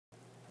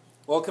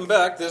Welcome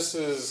back. This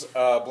is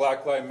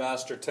Blackline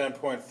Master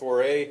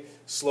 10.4a,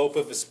 slope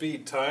of a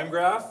speed time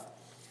graph.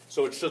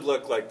 So it should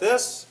look like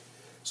this.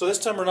 So this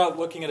time we're not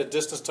looking at a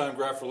distance time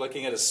graph, we're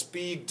looking at a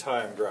speed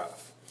time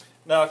graph.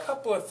 Now a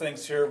couple of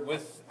things here.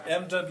 With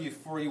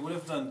MW4 you would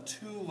have done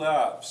two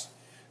labs.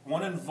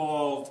 One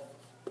involved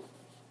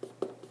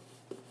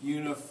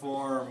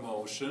uniform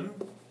motion.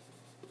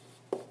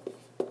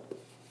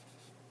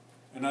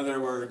 In other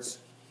words,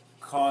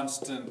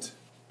 constant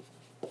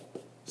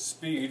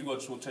speed,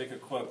 which we'll take a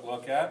quick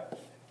look at,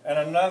 and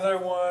another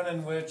one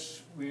in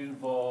which we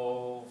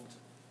involved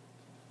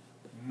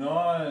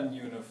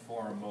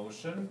non-uniform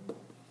motion,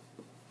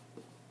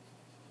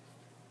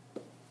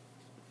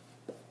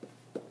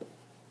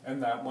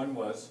 and that one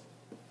was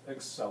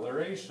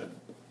acceleration.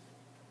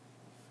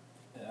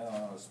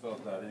 I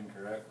spelled that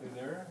incorrectly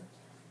there.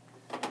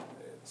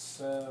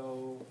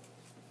 Acceleration.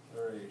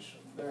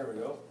 There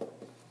we go.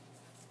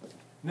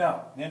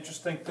 Now, the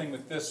interesting thing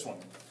with this one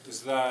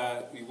is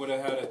that we would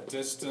have had a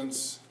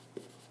distance.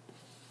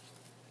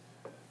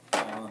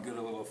 I'll get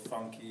a little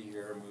funky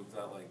here, move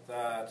that like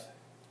that.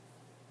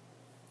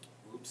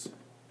 Oops.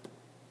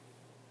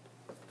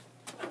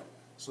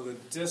 So the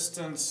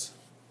distance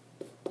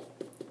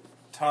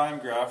time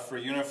graph for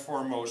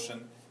uniform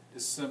motion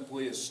is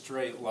simply a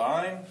straight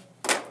line.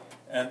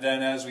 And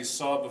then as we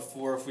saw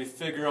before, if we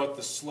figure out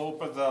the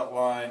slope of that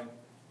line,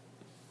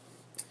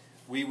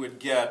 we would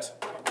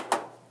get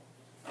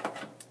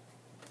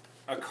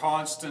a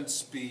constant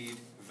speed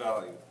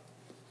value.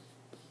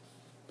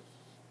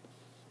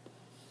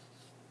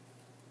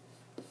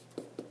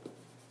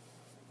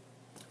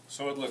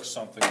 So it looks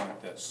something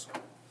like this.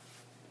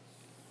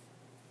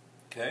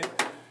 Okay?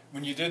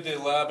 When you did the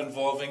lab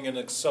involving an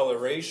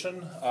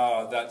acceleration,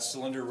 that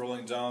cylinder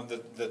rolling down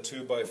the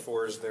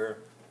 2x4s there,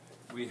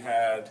 we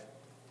had,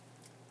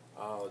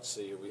 let's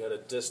see, we had a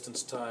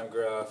distance time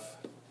graph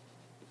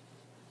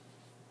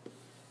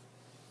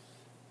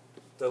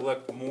that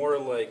looked more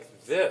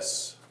like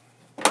this.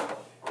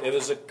 It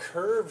was a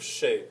curve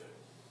shape.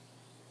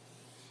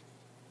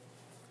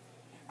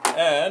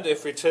 And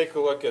if we take a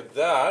look at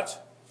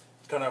that,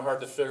 it's kind of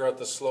hard to figure out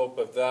the slope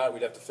of that.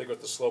 We'd have to figure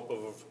out the slope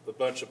of a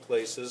bunch of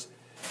places.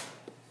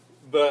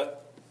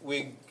 But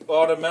we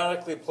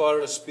automatically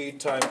plotted a speed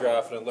time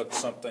graph and it looked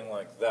something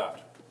like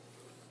that.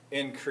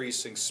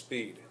 Increasing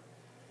speed.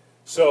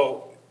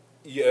 So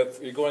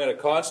if you're going at a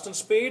constant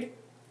speed,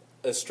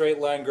 a straight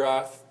line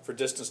graph for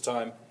distance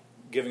time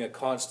giving a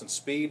constant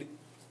speed.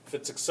 If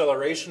it's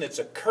acceleration, it's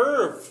a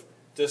curve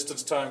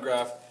distance time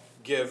graph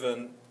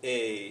given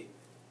a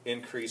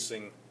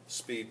increasing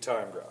speed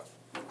time graph.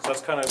 So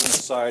that's kind of an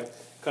aside,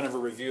 kind of a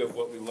review of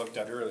what we looked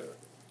at earlier.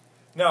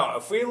 Now,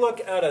 if we look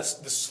at the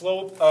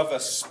slope of a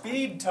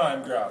speed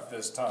time graph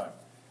this time,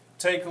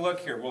 take a look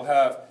here. We'll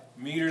have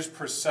meters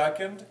per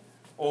second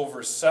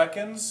over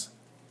seconds,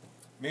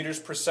 meters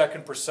per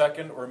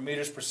second, or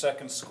meters per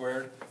second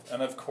squared,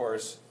 and of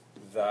course,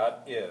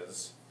 that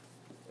is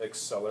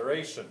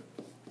acceleration.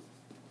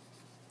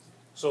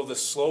 So the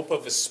slope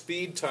of a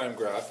speed time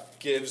graph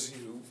gives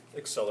you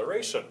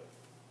acceleration.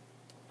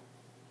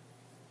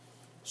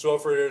 So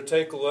if we're to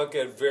take a look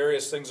at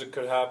various things that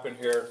could happen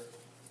here,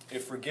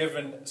 if we're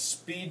given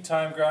speed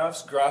time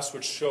graphs, graphs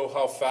which show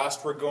how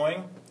fast we're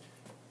going,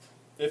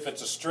 if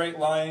it's a straight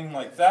line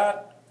like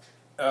that,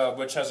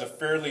 which has a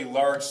fairly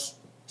large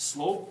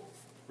slope,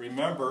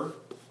 remember,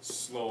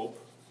 slope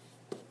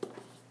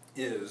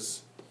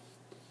is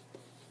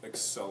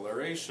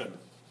acceleration.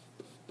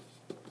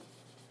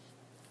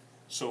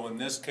 So in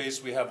this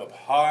case we have a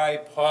high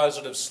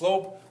positive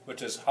slope,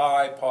 which is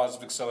high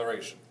positive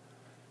acceleration.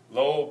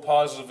 Low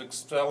positive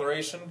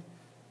acceleration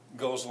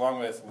goes along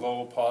with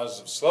low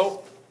positive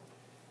slope.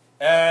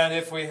 And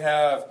if we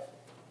have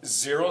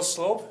zero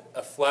slope,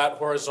 a flat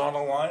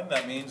horizontal line,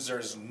 that means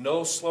there's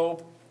no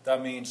slope,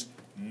 that means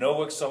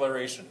no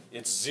acceleration.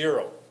 It's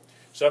zero.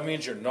 So that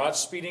means you're not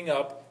speeding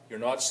up, you're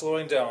not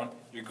slowing down,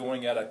 you're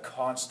going at a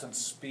constant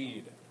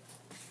speed.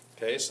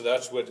 Okay, so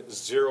that's what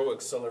zero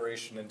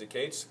acceleration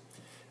indicates.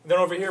 And then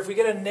over here, if we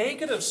get a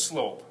negative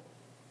slope,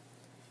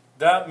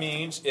 that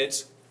means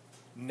it's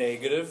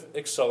negative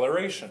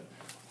acceleration.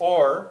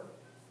 Or,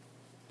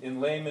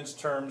 in layman's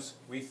terms,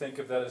 we think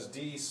of that as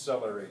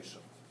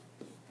deceleration.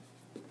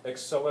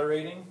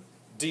 Accelerating,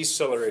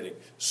 decelerating,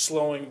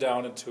 slowing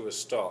down into a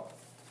stop.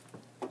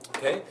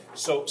 Okay,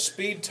 so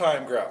speed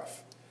time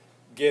graph,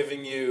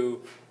 giving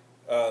you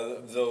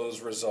those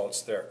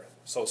results there.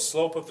 So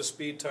slope of the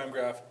speed time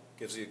graph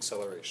gives the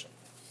acceleration.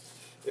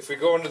 If we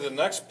go into the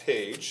next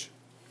page,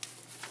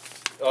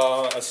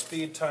 a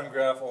speed time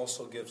graph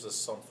also gives us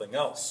something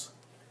else.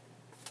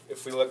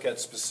 If we look at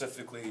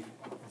specifically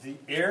the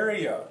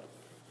area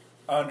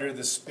under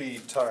the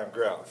speed time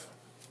graph.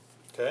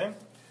 Okay?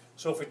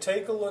 So if we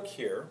take a look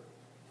here,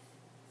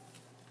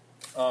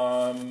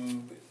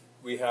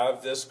 we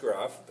have this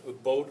graph, a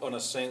boat on the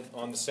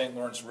St.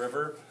 Lawrence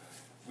River.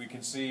 We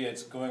can see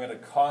it's going at a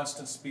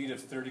constant speed of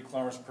 30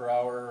 kilometers per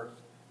hour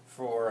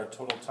for a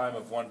total time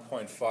of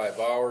 1.5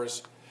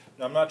 hours.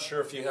 Now, I'm not sure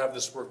if you have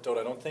this worked out.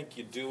 I don't think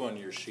you do on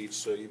your sheet,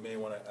 so you may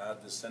want to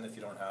add this in if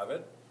you don't have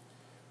it.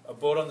 A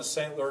boat on the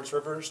St. Lawrence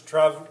River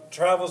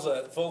travels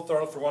at full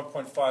throttle for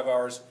 1.5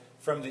 hours.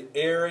 From the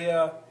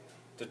area,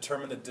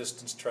 determine the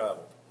distance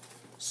traveled.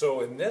 So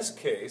in this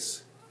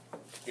case,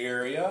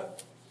 area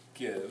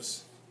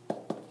gives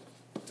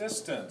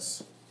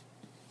distance.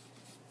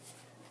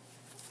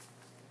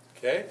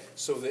 Okay,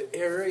 so the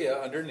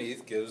area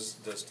underneath gives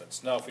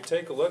distance. Now if we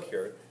take a look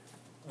here,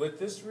 what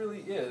this really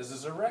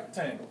is a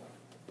rectangle.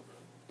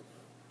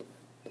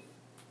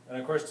 And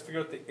of course, to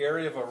figure out the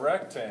area of a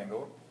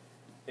rectangle,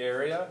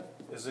 area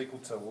is equal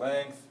to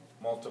length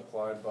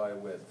multiplied by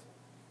width.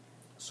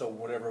 So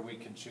whatever we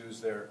can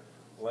choose there,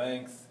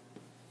 length,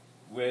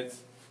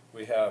 width,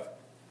 we have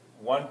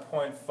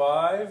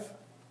 1.5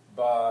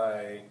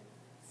 by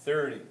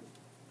 30.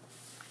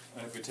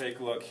 And if we take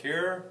a look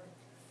here,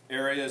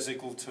 area is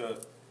equal to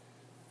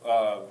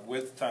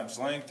width times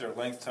length, or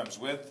length times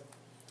width.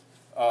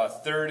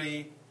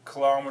 30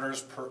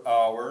 kilometers per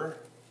hour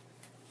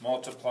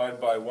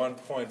multiplied by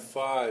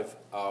 1.5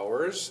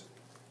 hours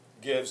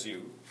gives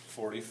you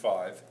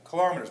 45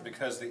 kilometers,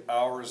 because the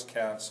hours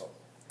cancel.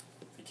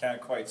 If you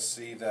can't quite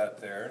see that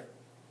there,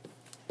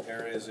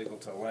 area is equal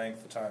to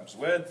length times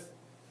width,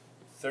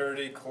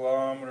 30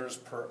 kilometers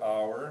per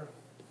hour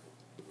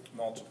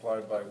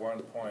multiplied by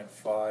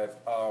 1.5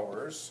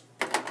 hours.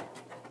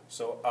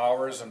 So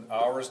hours and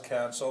hours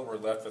cancel, we're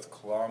left with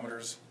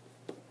kilometers,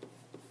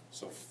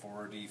 so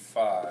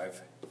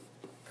 45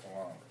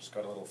 kilometers.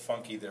 Got a little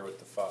funky there with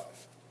the 5.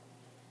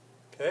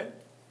 Okay?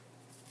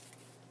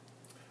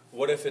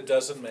 What if it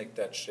doesn't make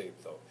that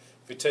shape though?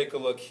 If you take a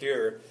look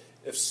here,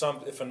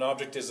 if an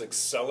object is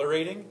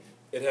accelerating,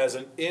 it has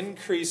an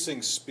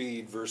increasing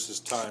speed versus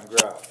time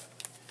graph.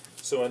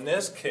 So in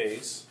this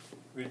case,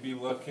 we'd be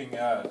looking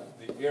at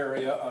the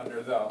area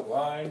under that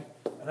line,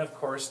 and of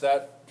course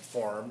that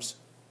forms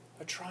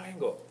a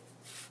triangle.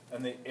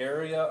 And the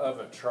area of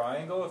a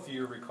triangle, if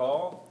you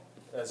recall,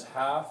 is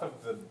half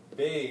of the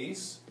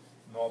base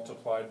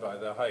multiplied by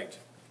the height.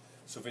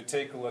 So if we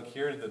take a look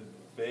here, the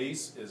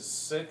base is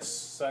 6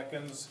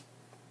 seconds.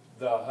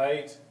 The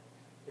height,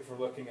 if we're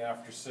looking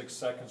after 6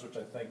 seconds, which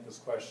I think this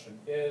question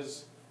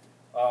is,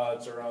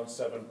 it's around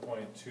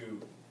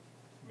 7.2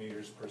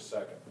 meters per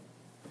second.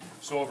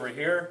 So over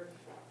here,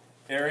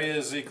 area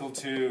is equal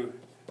to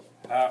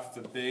half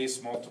the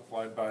base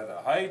multiplied by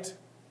the height.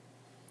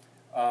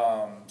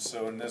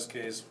 So in this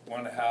case,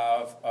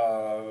 1/2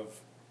 of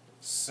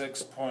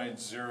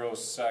 6.0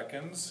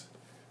 seconds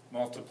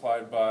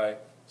multiplied by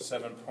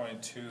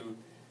 7.2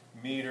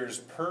 meters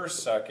per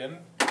second.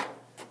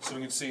 So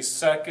we can see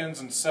seconds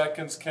and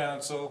seconds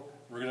cancel.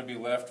 We're going to be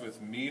left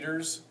with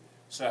meters.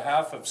 So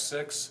half of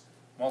 6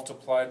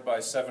 multiplied by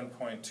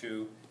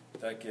 7.2,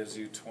 that gives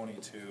you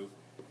 22.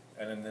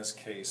 And in this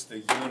case, the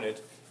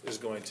unit is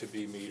going to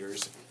be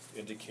meters,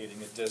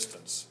 indicating a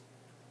distance.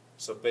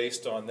 So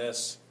based on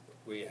this,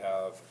 we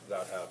have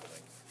that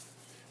happening.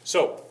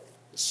 So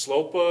the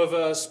slope of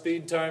a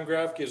speed time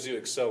graph gives you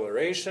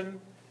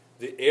acceleration.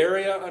 The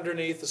area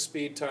underneath the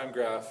speed time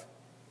graph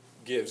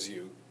gives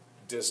you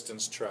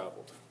distance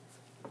traveled.